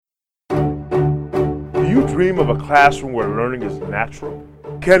you dream of a classroom where learning is natural?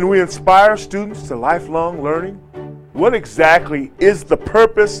 Can we inspire students to lifelong learning? What exactly is the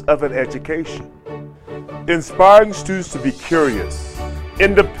purpose of an education? Inspiring students to be curious,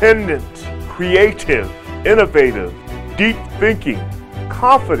 independent, creative, innovative, deep thinking,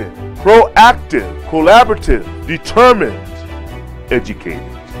 confident, proactive, collaborative, determined, educated.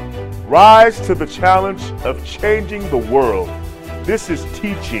 Rise to the challenge of changing the world. This is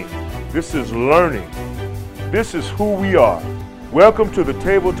teaching. This is learning. This is who we are. Welcome to the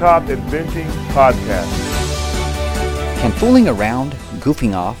Tabletop Inventing Podcast. Can fooling around,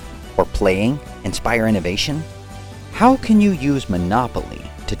 goofing off, or playing inspire innovation? How can you use Monopoly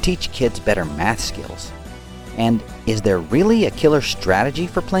to teach kids better math skills? And is there really a killer strategy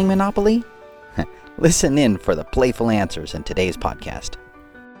for playing Monopoly? Listen in for the playful answers in today's podcast.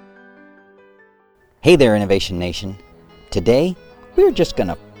 Hey there, Innovation Nation. Today, we're just going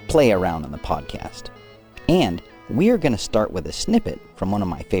to play around on the podcast. And we're going to start with a snippet from one of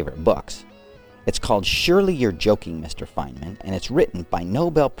my favorite books. It's called Surely You're Joking, Mr. Feynman, and it's written by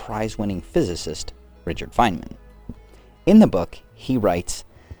Nobel Prize-winning physicist Richard Feynman. In the book, he writes,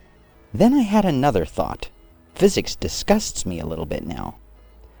 "Then I had another thought. Physics disgusts me a little bit now.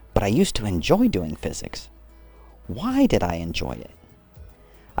 But I used to enjoy doing physics. Why did I enjoy it?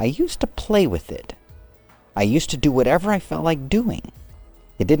 I used to play with it. I used to do whatever I felt like doing.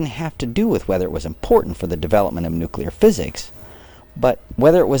 It didn't have to do with whether it was important for the development of nuclear physics, but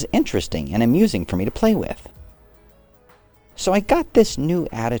whether it was interesting and amusing for me to play with. So I got this new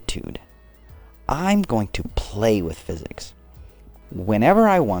attitude. I'm going to play with physics whenever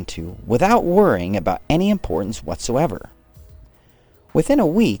I want to, without worrying about any importance whatsoever." Within a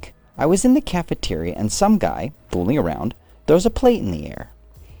week, I was in the cafeteria and some guy, fooling around, throws a plate in the air.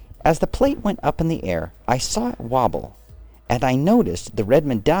 As the plate went up in the air, I saw it wobble, and I noticed the red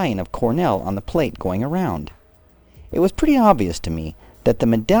medallion of Cornell on the plate going around. It was pretty obvious to me that the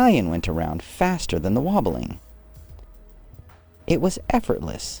medallion went around faster than the wobbling. It was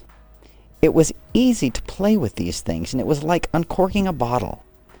effortless. It was easy to play with these things, and it was like uncorking a bottle.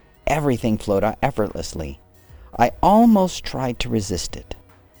 Everything flowed out effortlessly. I almost tried to resist it.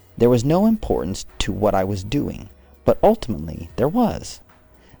 There was no importance to what I was doing, but ultimately there was.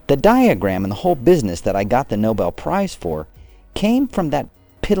 The diagram and the whole business that I got the Nobel Prize for came from that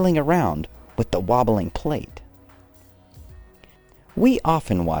piddling around with the wobbling plate. We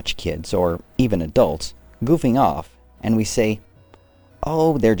often watch kids, or even adults, goofing off, and we say,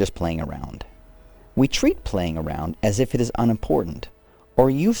 "Oh, they're just playing around." We treat playing around as if it is unimportant or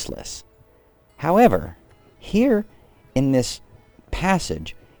useless. However, here in this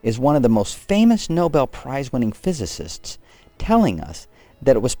passage is one of the most famous Nobel Prize-winning physicists telling us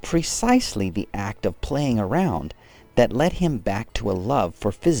that it was precisely the act of playing around that led him back to a love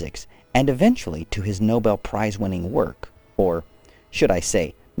for physics and eventually to his Nobel Prize-winning work, or should I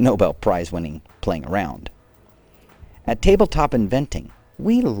say, Nobel Prize-winning playing around. At Tabletop Inventing,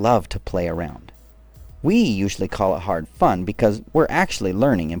 we love to play around. We usually call it hard fun because we're actually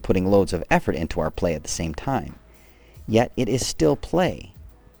learning and putting loads of effort into our play at the same time. Yet it is still play.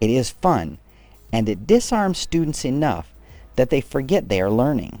 It is fun, and it disarms students enough that they forget they are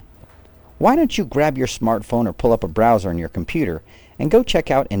learning. Why don't you grab your smartphone or pull up a browser on your computer and go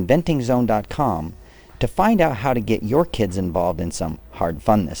check out inventingzone.com to find out how to get your kids involved in some hard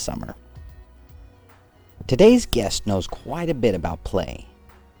fun this summer. Today's guest knows quite a bit about play.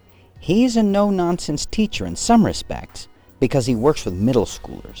 He's a no-nonsense teacher in some respects because he works with middle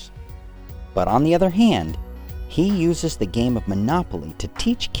schoolers. But on the other hand, he uses the game of Monopoly to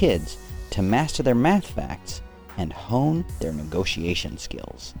teach kids to master their math facts and hone their negotiation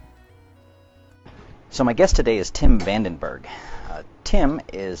skills. So my guest today is Tim Vandenberg. Tim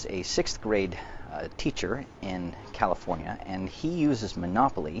is a 6th grade teacher in California, and he uses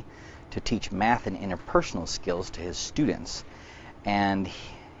Monopoly to teach math and interpersonal skills to his students. And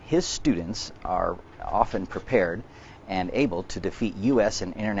his students are often prepared and able to defeat U.S.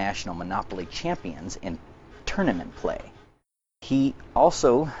 and international Monopoly champions in tournament play. He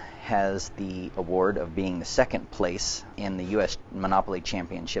also has the award of being the 2nd place in the U.S. Monopoly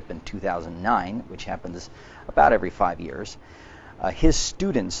Championship in 2009, which happens about every 5 years. His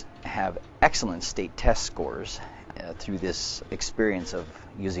students have excellent state test scores through this experience of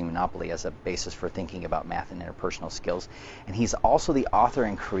using Monopoly as a basis for thinking about math and interpersonal skills. And he's also the author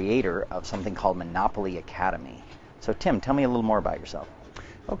and creator of something called Monopoly Academy. So Tim, tell me a little more about yourself.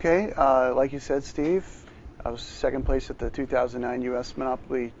 Okay, like you said, Steve, I was 2nd place at the 2009 U.S.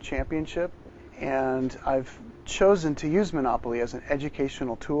 Monopoly Championship, and I've chosen to use Monopoly as an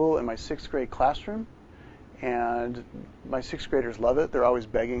educational tool in my 6th grade classroom, and my 6th graders love it. They're always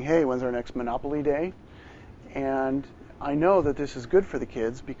begging, "Hey, when's our next Monopoly day?" And I know that this is good for the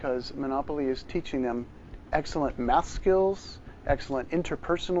kids because Monopoly is teaching them excellent math skills, excellent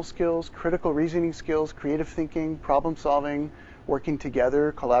interpersonal skills, critical reasoning skills, creative thinking, problem solving, working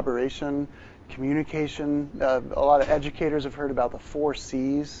together, collaboration, communication. A lot of educators have heard about the 4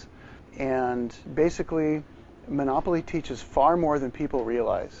 C's. And basically, Monopoly teaches far more than people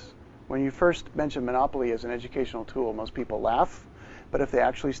realize. When you first mention Monopoly as an educational tool, most people laugh. But if they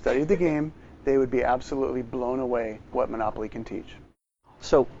actually studied the game, they would be absolutely blown away what Monopoly can teach.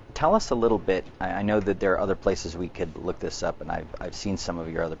 So tell us a little bit. I know that there are other places we could look this up, and I've seen some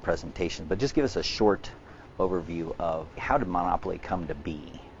of your other presentations, but just give us a short overview of how did Monopoly come to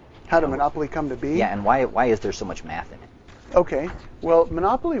be? How did Monopoly come to be? Yeah, and why is there so much math in it? Okay. Well,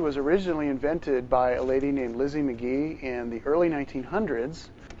 Monopoly was originally invented by a lady named Lizzie McGee in the early 1900s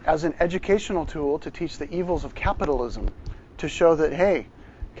as an educational tool to teach the evils of capitalism, to show that, hey,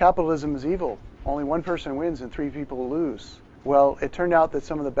 capitalism is evil. Only one person wins and 3 people lose. Well, it turned out that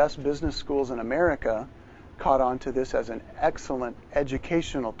some of the best business schools in America caught on to this as an excellent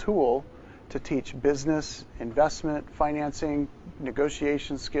educational tool to teach business, investment, financing,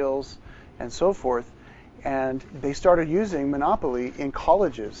 negotiation skills, and so forth. And they started using Monopoly in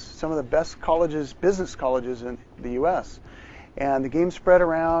colleges, some of the best colleges, business colleges in the U.S. And the game spread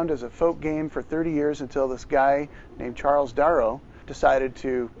around as a folk game for 30 years until this guy named Charles Darrow decided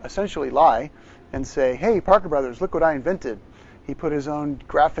to essentially lie and say, hey, Parker Brothers, look what I invented. He put his own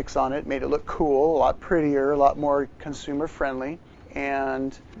graphics on it, made it look cool, a lot prettier, a lot more consumer friendly.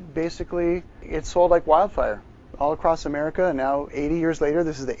 And basically, it sold like wildfire all across America, and now 80 years later,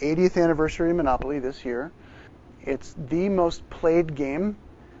 this is the 80th anniversary of Monopoly this year. It's the most played game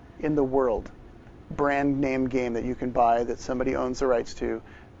in the world, brand name game that you can buy that somebody owns the rights to.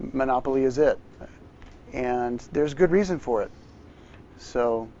 Monopoly is it, and there's good reason for it.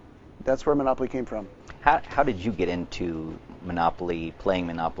 So that's where Monopoly came from. How did you get into Monopoly, playing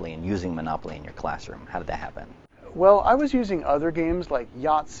Monopoly, and using Monopoly in your classroom? How did that happen? Well, I was using other games like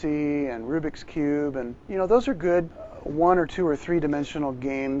Yahtzee and Rubik's Cube, and those are good 1 or 2 or 3 dimensional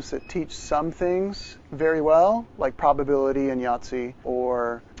games that teach some things very well, like probability in Yahtzee,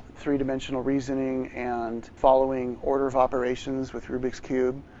 or 3-dimensional reasoning and following order of operations with Rubik's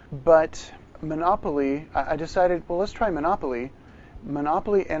Cube. But Monopoly, I decided, well, let's try Monopoly.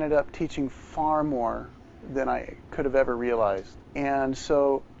 Monopoly ended up teaching far more than I could have ever realized. And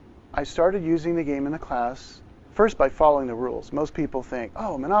so I started using the game in the class. First, by following the rules. Most people think,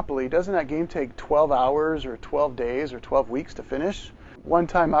 oh, Monopoly, doesn't that game take 12 hours or 12 days or 12 weeks to finish? One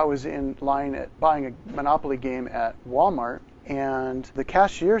time I was in line at buying a Monopoly game at Walmart, and the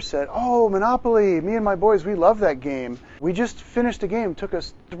cashier said, oh, Monopoly, me and my boys, we love that game. We just finished a game. It took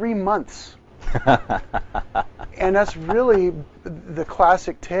us 3 months. And that's really the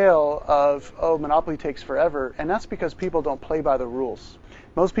classic tale of, oh, Monopoly takes forever. And that's because people don't play by the rules.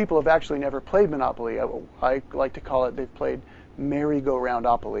 Most people have actually never played Monopoly. I like to call it, they've played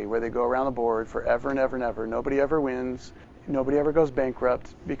merry-go-roundopoly, where they go around the board forever and ever and ever. Nobody ever wins. Nobody ever goes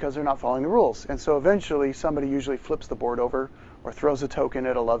bankrupt because they're not following the rules. And so eventually somebody usually flips the board over or throws a token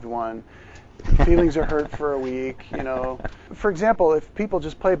at a loved one. Feelings are hurt for a week, For example, if people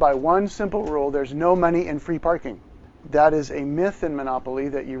just play by one simple rule, there's no money in free parking. That is a myth in Monopoly,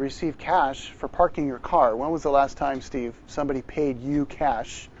 that you receive cash for parking your car. When was the last time, Steve, somebody paid you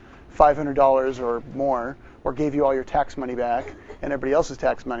cash, $500 or more, or gave you all your tax money back and everybody else's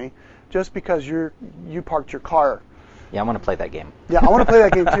tax money, just because you parked your car? Yeah, I want to play that game. Yeah, I want to play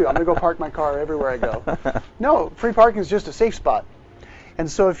that game too. I'm going to go park my car everywhere I go. No, free parking is just a safe spot. And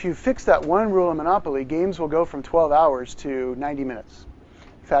so if you fix that one rule in Monopoly, games will go from 12 hours to 90 minutes.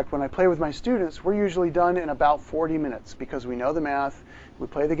 In fact, when I play with my students, we're usually done in about 40 minutes because we know the math, we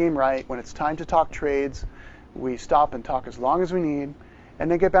play the game right. When it's time to talk trades, we stop and talk as long as we need,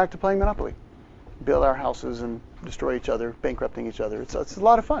 and then get back to playing Monopoly. Build our houses and destroy each other, bankrupting each other. It's a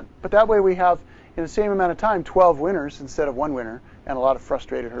lot of fun. But that way we have, in the same amount of time, 12 winners instead of 1 winner, and a lot of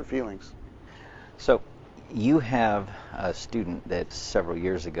frustrated, hurt feelings. So you have a student that several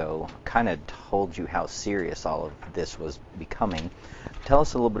years ago kind of told you how serious all of this was becoming. Tell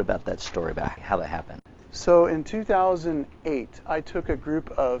us a little bit about that story, about how that happened. So in 2008, I took a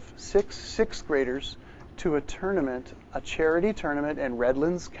group of sixth graders to a tournament, a charity tournament in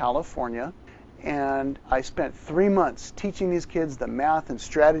Redlands, California. And I spent 3 months teaching these kids the math and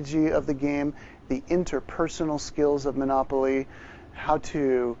strategy of the game, the interpersonal skills of Monopoly, how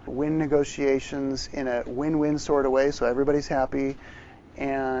to win negotiations in a win-win sort of way so everybody's happy,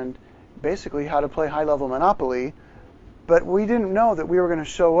 and basically how to play high-level Monopoly. But we didn't know that we were going to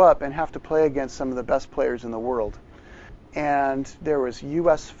show up and have to play against some of the best players in the world. And there was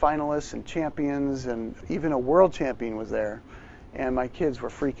U.S. finalists and champions, and even a world champion was there. And my kids were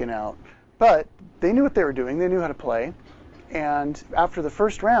freaking out. But they knew what they were doing. They knew how to play. And after the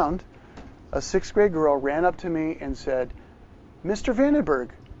first round, a 6th grade girl ran up to me and said, "Mr. Vandenberg,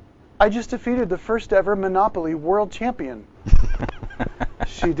 I just defeated the first ever Monopoly world champion."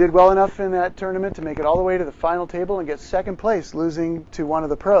 She did well enough in that tournament to make it all the way to the final table and get 2nd place, losing to one of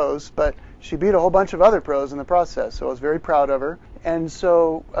the pros, but she beat a whole bunch of other pros in the process, so I was very proud of her. And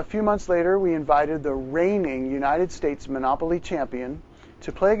so a few months later, we invited the reigning United States Monopoly champion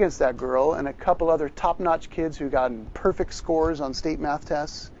to play against that girl and a couple other top-notch kids who got perfect scores on state math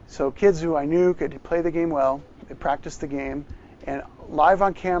tests. So kids who I knew could play the game well, they practiced the game, and live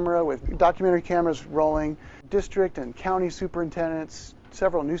on camera with documentary cameras rolling, district and county superintendents,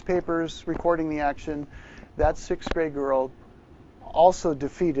 several newspapers recording the action, that 6th grade girl also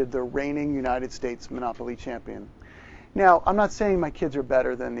defeated the reigning United States Monopoly champion. Now, I'm not saying my kids are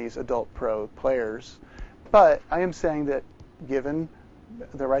better than these adult pro players, but I am saying that given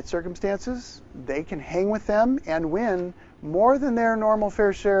the right circumstances, they can hang with them and win more than their normal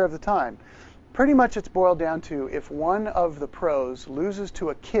fair share of the time. Pretty much it's boiled down to if one of the pros loses to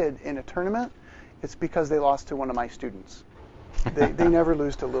a kid in a tournament, it's because they lost to one of my students. They never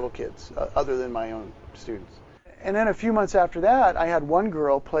lose to little kids, other than my own students. And then a few months after that, I had one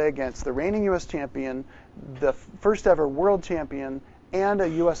girl play against the reigning U.S. champion, the first ever world champion, and a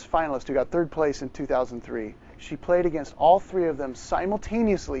U.S. finalist who got 3rd place in 2003. She played against all 3 of them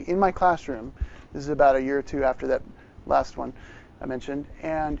simultaneously in my classroom. This is about a year or 2 after that last one I mentioned.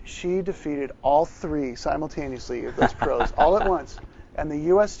 And she defeated all 3 simultaneously of those pros all at once. And the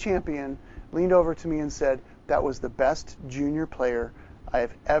U.S. champion leaned over to me and said, "That was the best junior player I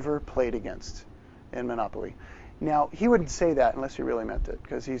have ever played against in Monopoly." Now, he wouldn't say that unless he really meant it,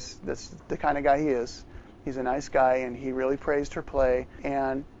 because that's the kind of guy he is. He's a nice guy, and he really praised her play.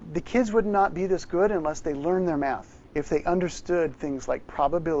 And the kids would not be this good unless they learned their math. If they understood things like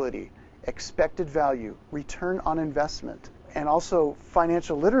probability, expected value, return on investment, and also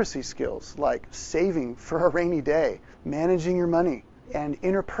financial literacy skills like saving for a rainy day, managing your money, and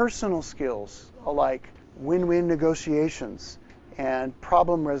interpersonal skills like win-win negotiations and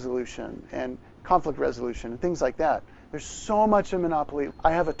problem resolution and conflict resolution and things like that. There's so much in Monopoly.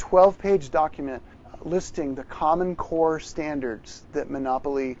 I have a 12-page document listing the common core standards that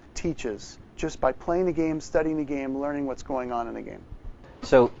Monopoly teaches just by playing the game, studying the game, learning what's going on in the game.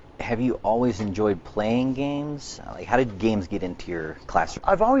 So, have you always enjoyed playing games? Like, how did games get into your classroom?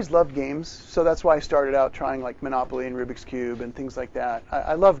 I've always loved games, so that's why I started out trying like Monopoly and Rubik's Cube and things like that.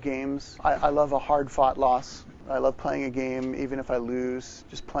 I love games. I love a hard-fought loss. I love playing a game, even if I lose,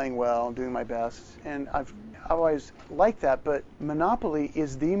 just playing well, doing my best. And I've always liked that, but Monopoly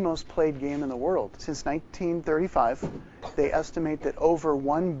is the most played game in the world. Since 1935, they estimate that over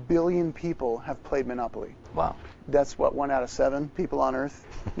 1 billion people have played Monopoly. Wow. That's what, 1 out of 7 people on Earth.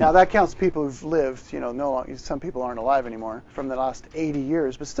 Now that counts people who've lived, no longer, some people aren't alive anymore from the last 80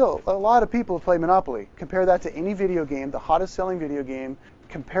 years, but still, a lot of people have played Monopoly. Compare that to any video game, the hottest selling video game,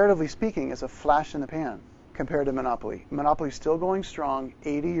 comparatively speaking, is a flash in the pan compared to Monopoly. Monopoly's still going strong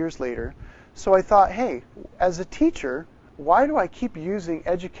 80 years later. So I thought, hey, as a teacher, why do I keep using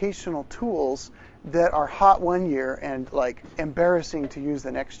educational tools that are hot one year and like embarrassing to use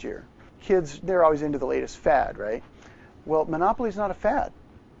the next year? Kids, they're always into the latest fad, right? Well, Monopoly's not a fad.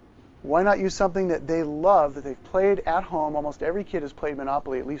 Why not use something that they love, that they've played at home? Almost every kid has played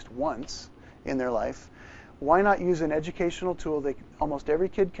Monopoly at least once in their life. Why not use an educational tool that almost every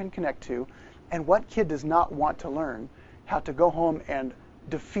kid can connect to? And what kid does not want to learn how to go home and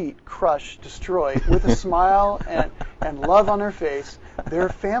defeat, crush, destroy with a smile and love on their face their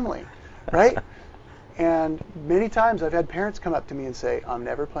family, right? And many times I've had parents come up to me and say, "I'm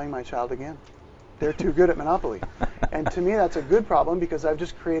never playing my child again. They're too good at Monopoly." And to me that's a good problem, because I've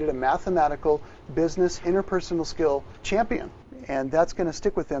just created a mathematical, business, interpersonal skill champion. And that's going to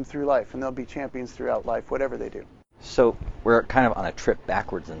stick with them through life, and they'll be champions throughout life, whatever they do. So we're kind of on a trip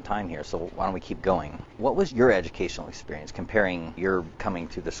backwards in time here, so why don't we keep going? What was your educational experience comparing your coming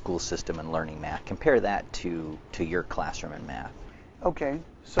through the school system and learning math? Compare that to your classroom in math. Okay,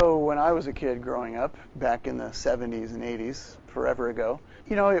 so when I was a kid growing up, back in the 70s and 80s, forever ago,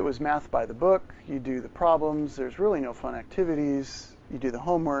 it was math by the book. You do the problems. There's really no fun activities. You do the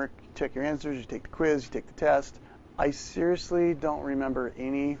homework, you check your answers, you take the quiz, you take the test. I seriously don't remember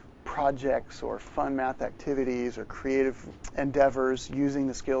any projects or fun math activities or creative endeavors using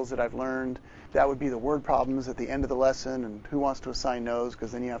the skills that I've learned. That would be the word problems at the end of the lesson, and who wants to assign those,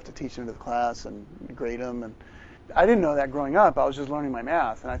 because then you have to teach them to the class and grade them. And I didn't know that growing up. I was just learning my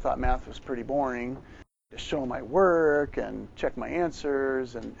math, and I thought math was pretty boring. show my work and check my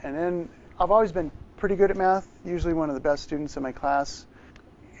answers. And then I've always been pretty good at math, usually one of the best students in my class.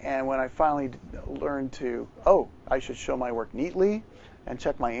 And when I finally learned I should show my work neatly and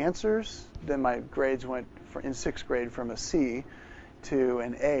check my answers, then my grades went in sixth grade from a C to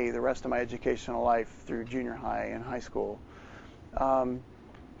an A the rest of my educational life through junior high and high school.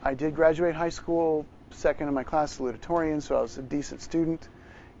 I did graduate high school second in my class salutatorian, so I was a decent student.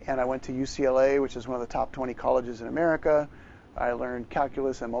 And I went to UCLA, which is one of the top 20 colleges in America. I learned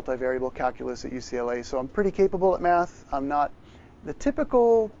calculus and multivariable calculus at UCLA, so I'm pretty capable at math. I'm not the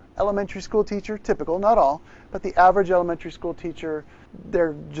typical elementary school teacher, typical, not all, but the average elementary school teacher,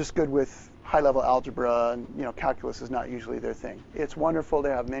 they're just good with high-level algebra, and calculus is not usually their thing. It's wonderful to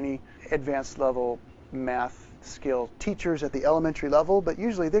have many advanced level math skill teachers at the elementary level, but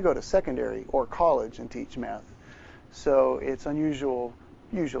usually they go to secondary or college and teach math. So it's unusual,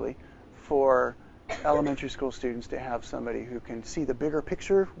 usually, for elementary school students to have somebody who can see the bigger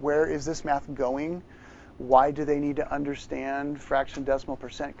picture. Where is this math going? Why do they need to understand fraction, decimal,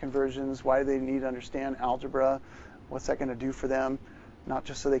 percent conversions? Why do they need to understand algebra? What's that going to do for them? Not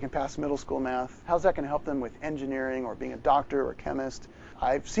just so they can pass middle school math. How's that going to help them with engineering or being a doctor or chemist?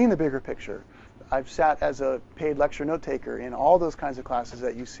 I've seen the bigger picture. I've sat as a paid lecture note taker in all those kinds of classes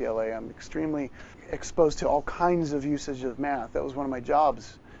at UCLA. I'm extremely exposed to all kinds of usage of math. That was one of my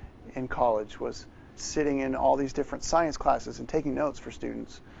jobs in college, was sitting in all these different science classes and taking notes for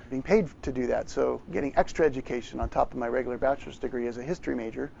students, being paid to do that. So getting extra education on top of my regular bachelor's degree as a history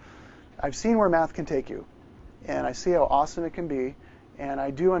major. I've seen where math can take you, and I see how awesome it can be. And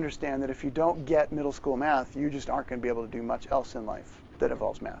I do understand that if you don't get middle school math, you just aren't going to be able to do much else in life that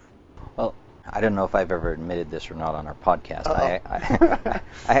involves math. Well, I don't know if I've ever admitted this or not on our podcast. I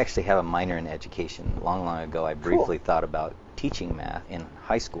actually have a minor in education. Long ago, I briefly thought about teaching math in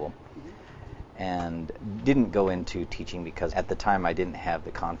high school, and didn't go into teaching because at the time I didn't have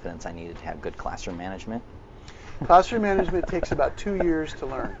the confidence I needed to have good classroom management. Classroom management takes about 2 years to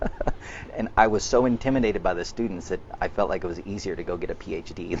learn. And I was so intimidated by the students that I felt like it was easier to go get a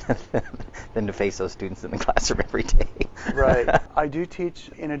PhD than to face those students in the classroom every day. Right. I do teach,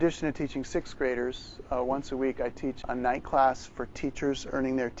 in addition to teaching sixth graders, once a week I teach a night class for teachers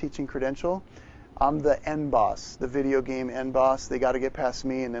earning their teaching credential. I'm the NBOSS, the video game NBOSS. They got to get past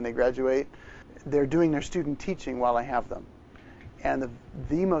me and then they graduate. They're doing their student teaching while I have them. And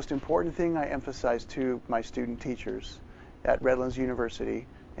the most important thing I emphasize to my student teachers at Redlands University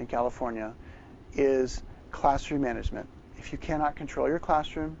in California is classroom management. If you cannot control your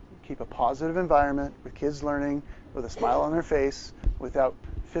classroom, keep a positive environment with kids learning with a smile on their face, without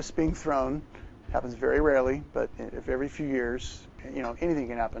fists being thrown, happens very rarely, but if every few years, anything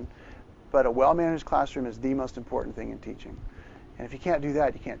can happen. But a well-managed classroom is the most important thing in teaching. And if you can't do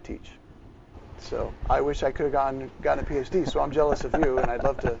that, you can't teach. So I wish I could have gotten a PhD, so I'm jealous of you, and I'd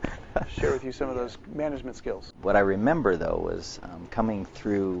love to share with you some of those management skills. What I remember, though, was coming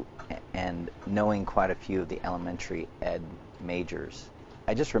through and knowing quite a few of the elementary ed majors.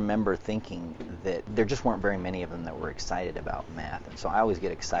 I just remember thinking that there just weren't very many of them that were excited about math. And so I always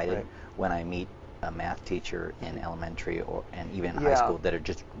get excited when I meet a math teacher in elementary and even in high school that are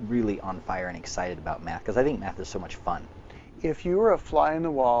just really on fire and excited about math, because I think math is so much fun. If you were a fly in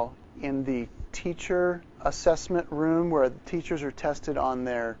the wall in the teacher assessment room where the teachers are tested on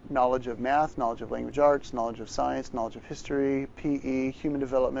their knowledge of math, knowledge of language arts, knowledge of science, knowledge of history, PE, human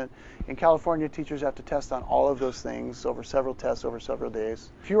development. In California, teachers have to test on all of those things over several tests over several days.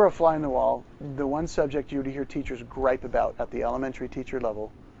 If you were a fly in the wall, the one subject you would hear teachers gripe about at the elementary teacher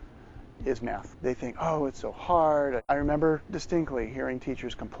level is math. They think, oh, it's so hard. I remember distinctly hearing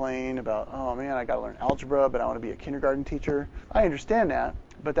teachers complain about, oh man, I got to learn algebra, but I want to be a kindergarten teacher. I understand that,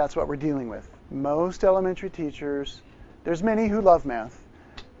 but that's what we're dealing with. Most elementary teachers, there's many who love math,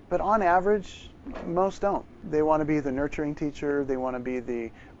 but on average, most don't. They want to be the nurturing teacher, they want to be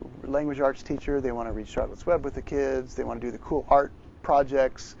the language arts teacher, they want to read Charlotte's Web with the kids, they want to do the cool art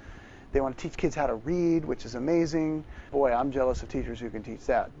projects, they want to teach kids how to read, which is amazing. Boy, I'm jealous of teachers who can teach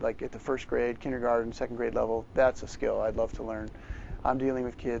that. Like at the first grade, kindergarten, second grade level, that's a skill I'd love to learn. I'm dealing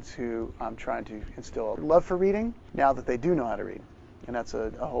with kids who I'm trying to instill a love for reading now that they do know how to read. And that's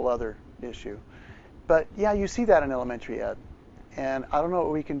a whole other issue. But yeah, you see that in elementary ed. And I don't know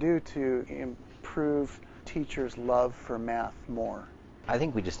what we can do to improve teachers' love for math more. I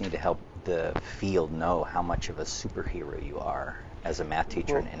think we just need to help the field know how much of a superhero you are as a math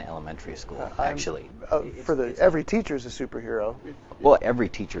teacher in elementary school, actually. Every teacher is a superhero. Well, every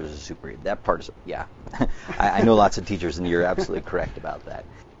teacher is a superhero. That part is, yeah. I know lots of teachers, and you're absolutely correct about that.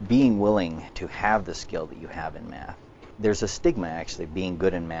 Being willing to have the skill that you have in math. There's a stigma, actually, being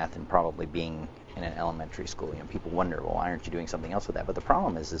good in math and probably being in an elementary school. You know, people wonder, well, why aren't you doing something else with that? But the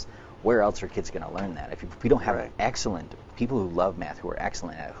problem is where else are kids going to learn that? If we don't have excellent people who love math, who are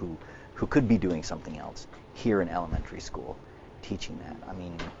excellent at it, who could be doing something else here in elementary school, teaching that. I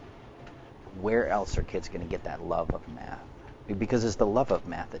mean, where else are kids going to get that love of math? Because it's the love of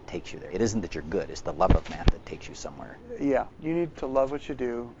math that takes you there. It isn't that you're good, it's the love of math that takes you somewhere. Yeah, you need to love what you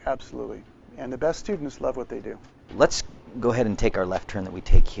do, absolutely. And the best students love what they do. Let's go ahead and take our left turn that we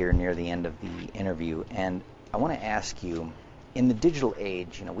take here near the end of the interview. And I want to ask you, in the digital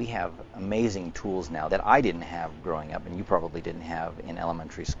age, you know, we have amazing tools now that I didn't have growing up, and you probably didn't have in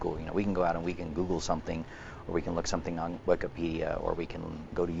elementary school. You know, we can go out and we can Google something, or we can look something on Wikipedia, or we can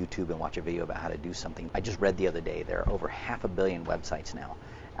go to YouTube and watch a video about how to do something. I just read the other day there are over 500 million websites now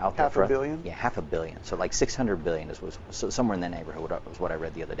out there. 500 million? Yeah, 500 million. So like 600 billion was somewhere in that neighborhood was what I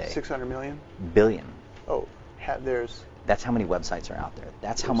read the other day. 600 million? Billion. Oh, there's... That's how many websites are out there.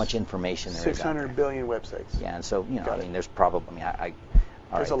 That's how much information there is out there. 600 billion websites. Yeah, and so, you know, I mean, there's probably,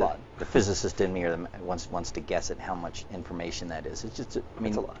 there's a lot. The physicist in me wants to guess at how much information that is. It's just,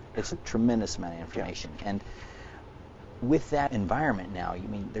 it's a lot. It's a tremendous amount of information. Yeah. And with that environment now,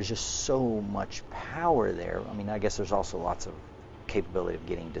 there's just so much power there. I mean, I guess there's also lots of capability of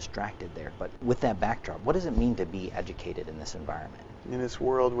getting distracted there. But with that backdrop, what does it mean to be educated in this environment? In this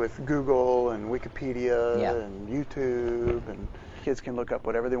world with Google and Wikipedia and YouTube, and kids can look up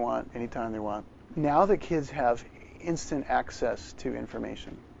whatever they want anytime they want. Now that kids have instant access to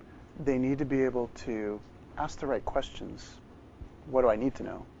information, they need to be able to ask the right questions. What do I need to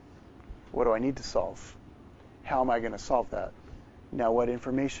know? What do I need to solve? How am I going to solve that? Now, what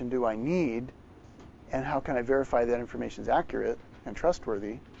information do I need, and how can I verify that information is accurate and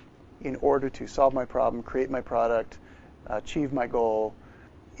trustworthy in order to solve my problem, create my product, achieve my goal?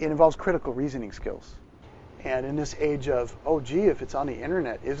 It involves critical reasoning skills. And in this age of, oh gee, if it's on the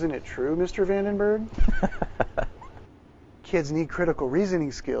internet, isn't it true, Mr. Vandenberg? Kids need critical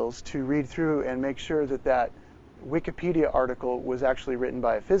reasoning skills to read through and make sure that that Wikipedia article was actually written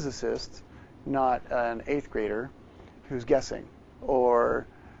by a physicist, not an 8th grader who's guessing, or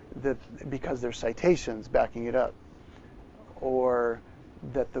that because there's citations backing it up, or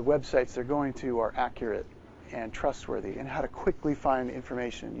that the websites they're going to are accurate and trustworthy, and how to quickly find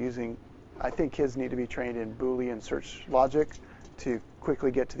information using, I think kids need to be trained in Boolean search logic to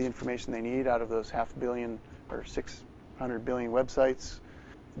quickly get to the information they need out of those 500 million or 600 billion websites.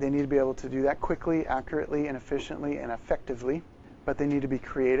 They need to be able to do that quickly, accurately, and efficiently and effectively, but they need to be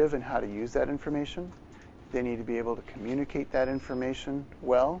creative in how to use that information. They need to be able to communicate that information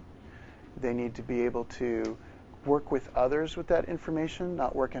well. They need to be able to work with others with that information,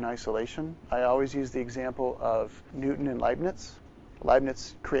 not work in isolation. I always use the example of Newton and Leibniz.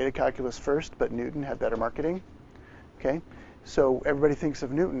 Leibniz created calculus first, but Newton had better marketing. Okay, so everybody thinks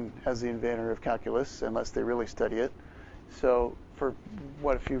of Newton as the inventor of calculus, unless they really study it. So for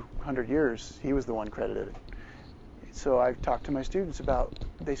a few hundred years, he was the one credited. So I've talked to my students about,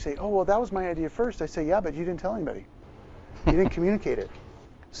 they say, oh, well, that was my idea first. I say, yeah, but you didn't tell anybody. You didn't communicate it.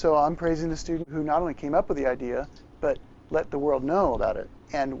 So I'm praising the student who not only came up with the idea, but let the world know about it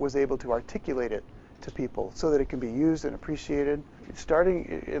and was able to articulate it to people so that it can be used and appreciated.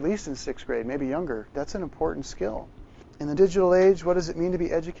 Starting at least in 6th grade, maybe younger, that's an important skill. In the digital age, what does it mean to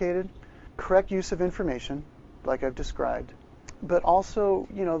be educated? Correct use of information, like I've described, but also,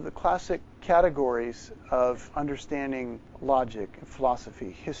 the classic categories of understanding logic,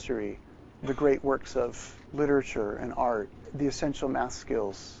 philosophy, history, the great works of literature and art, the essential math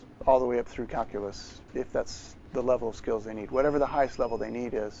skills, all the way up through calculus, if that's the level of skills they need, whatever the highest level they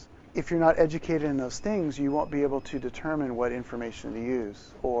need is. If you're not educated in those things, you won't be able to determine what information to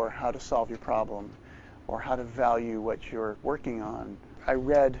use, or how to solve your problem, or how to value what you're working on. I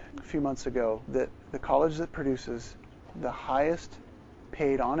read a few months ago that the college that produces the highest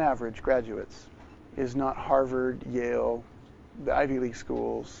paid on average graduates is not Harvard, Yale, the Ivy League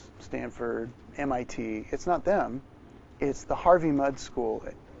schools, Stanford, MIT. It's not them. It's the Harvey Mudd School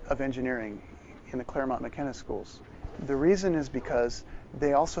of Engineering in the Claremont McKenna schools. The reason is because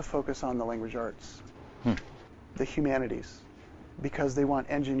they also focus on the language arts, the humanities, because they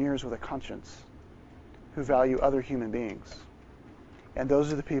want engineers with a conscience who value other human beings. And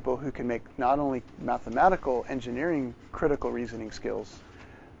those are the people who can make not only mathematical, engineering, critical reasoning skills,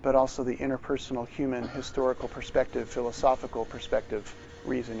 but also the interpersonal, human, historical perspective, philosophical perspective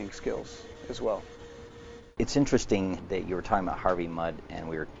reasoning skills as well. It's interesting that you were talking about Harvey Mudd, and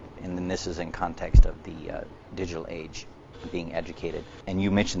then this is in context of the digital age, being educated. And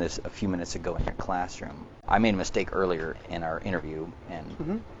you mentioned this a few minutes ago in your classroom. I made a mistake earlier in our interview,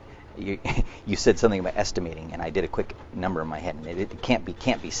 and you you said something about estimating, and I did a quick number in my head, and it can't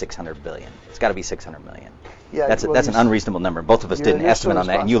be 600 billion. It's got to be 600 million. Yeah, that's an unreasonable number. Both of us did an estimate on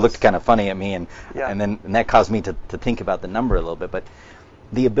that, and you looked kind of funny at me, and that caused me to think about the number a little bit. But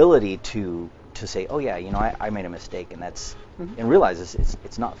the ability to say, oh yeah, I made a mistake, and that's and realize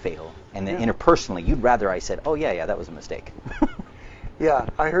it's not fatal. And then interpersonally, you'd rather I said, oh yeah, that was a mistake. Yeah,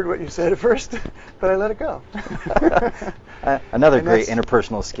 I heard what you said at first, but I let it go. Another great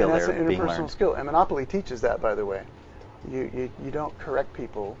interpersal skill there. That's an interpersonal skill, and Monopoly teaches that, by the way. You don't correct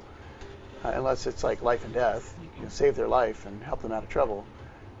people unless it's like life and death. You can save their life and help them out of trouble.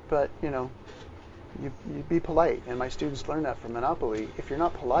 But you be polite, and my students learn that from Monopoly. If you're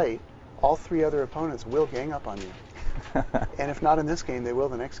not polite, all three other opponents will gang up on you, and if not in this game, they will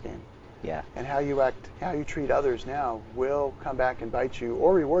the next game. Yeah. And how you act, how you treat others now will come back and bite you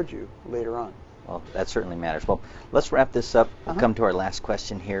or reward you later on. Well, that certainly matters. Well, let's wrap this up. We'll come to our last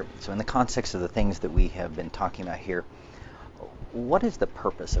question here. So in the context of the things that we have been talking about here, what is the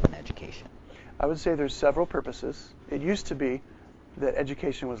purpose of an education? I would say there's several purposes. It used to be that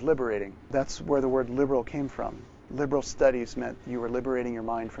education was liberating. That's where the word liberal came from. Liberal studies meant you were liberating your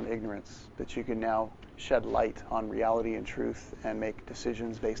mind from ignorance, that you could now shed light on reality and truth and make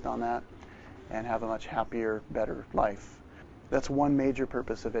decisions based on that and have a much happier, better life. That's one major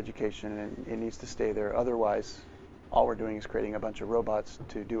purpose of education, and it needs to stay there. Otherwise, all we're doing is creating a bunch of robots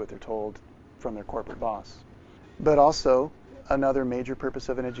to do what they're told from their corporate boss. But also, another major purpose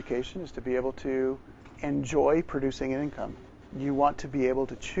of an education is to be able to enjoy producing an income. You want to be able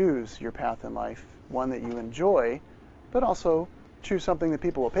to choose your path in life, one that you enjoy, but also choose something that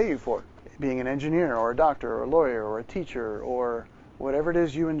people will pay you for. Being an engineer or a doctor or a lawyer or a teacher or whatever it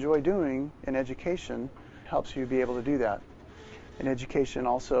is you enjoy doing in education helps you be able to do that. And education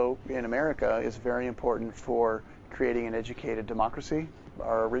also in America is very important for creating an educated democracy.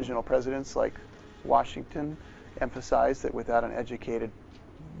 Our original presidents like Washington emphasized that without an educated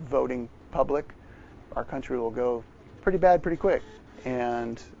voting public, our country will go pretty bad pretty quick.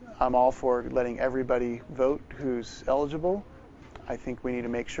 And I'm all for letting everybody vote who's eligible. I think we need to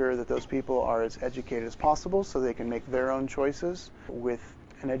make sure that those people are as educated as possible so they can make their own choices with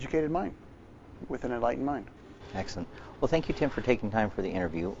an educated mind, with an enlightened mind. Excellent. Well, thank you, Tim, for taking time for the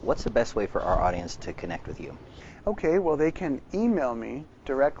interview. What's the best way for our audience to connect with you? Okay, well, they can email me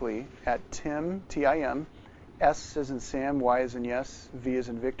directly at Tim, T-I-M, S as in Sam, Y as in yes, V as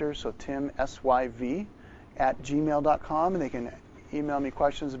in Victor, so Tim, S-Y-V, at gmail.com, and they can email me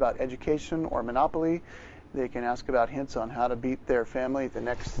questions about education or Monopoly. They can ask about hints on how to beat their family at the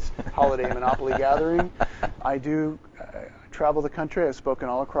next holiday Monopoly gathering. I do travel the country. I've spoken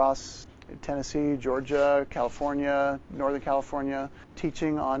all across Tennessee, Georgia, California, Northern California,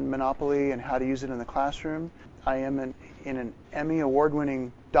 teaching on Monopoly and how to use it in the classroom. I am in an Emmy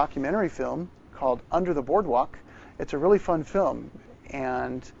award-winning documentary film called Under the Boardwalk. It's a really fun film,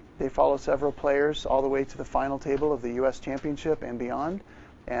 and they follow several players all the way to the final table of the U.S. Championship and beyond,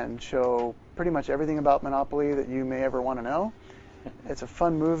 and show pretty much everything about Monopoly that you may ever want to know. It's a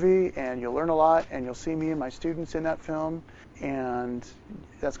fun movie, and you'll learn a lot, and you'll see me and my students in that film. And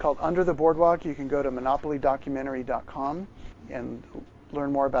that's called Under the Boardwalk. You can go to monopolydocumentary.com and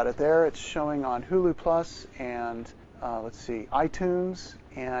learn more about it there. It's showing on Hulu Plus and iTunes,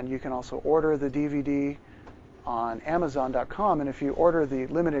 and you can also order the DVD on Amazon.com. And if you order the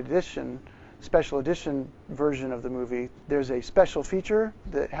limited edition, special edition version of the movie, there's a special feature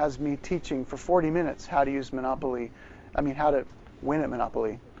that has me teaching for 40 minutes how to use Monopoly, how to win at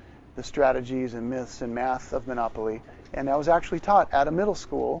Monopoly, the strategies and myths and math of Monopoly. And I was actually taught at a middle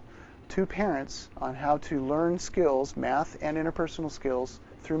school to parents on how to learn skills, math and interpersonal skills,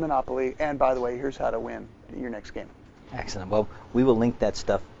 through Monopoly. And by the way, here's how to win your next game. Excellent. Well, we will link that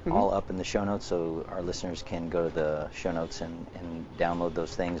stuff all up in the show notes so our listeners can go to the show notes and download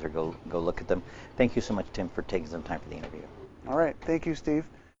those things or go look at them. Thank you so much, Tim, for taking some time for the interview. All right. Thank you, Steve.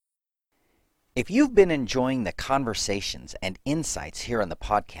 If you've been enjoying the conversations and insights here on the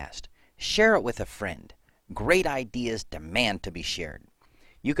podcast, share it with a friend. Great ideas demand to be shared.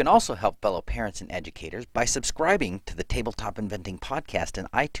 You can also help fellow parents and educators by subscribing to the Tabletop Inventing Podcast in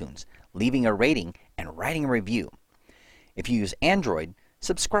iTunes, leaving a rating, and writing a review. If you use Android,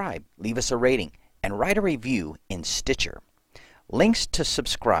 subscribe, leave us a rating, and write a review in Stitcher. Links to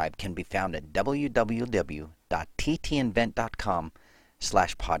subscribe can be found at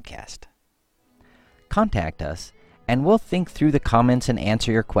www.ttinvent.com/podcast. Contact us, and we'll think through the comments and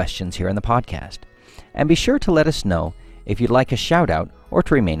answer your questions here in the podcast. And be sure to let us know if you'd like a shout-out or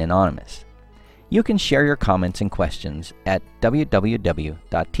to remain anonymous. You can share your comments and questions at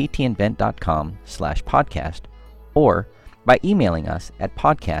www.ttinvent.com/podcast, or by emailing us at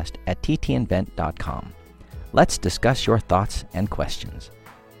podcast@ttinvent.com. Let's discuss your thoughts and questions.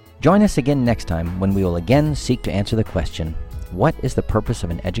 Join us again next time when we will again seek to answer the question, what is the purpose of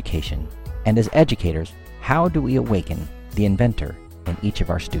an education? And as educators, how do we awaken the inventor in each of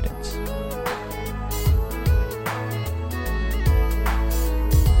our students?